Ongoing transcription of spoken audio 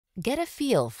Get a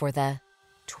feel for the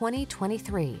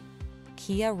 2023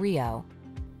 Kia Rio.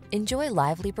 Enjoy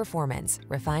lively performance,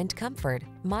 refined comfort,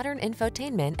 modern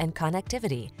infotainment and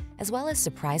connectivity, as well as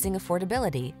surprising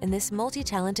affordability in this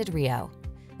multi-talented Rio.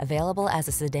 Available as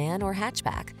a sedan or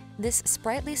hatchback, this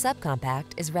sprightly subcompact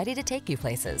is ready to take you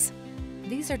places.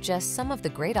 These are just some of the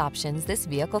great options this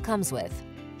vehicle comes with: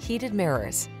 heated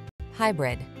mirrors,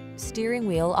 hybrid, steering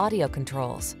wheel audio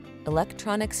controls,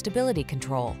 electronic stability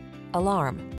control,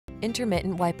 alarm,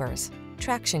 intermittent wipers,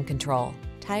 traction control,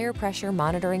 tire pressure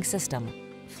monitoring system,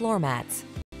 floor mats,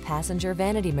 passenger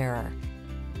vanity mirror.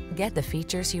 Get the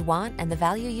features you want and the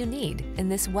value you need in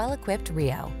this well-equipped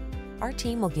Rio. Our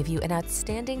team will give you an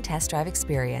outstanding test drive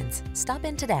experience. Stop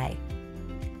in today.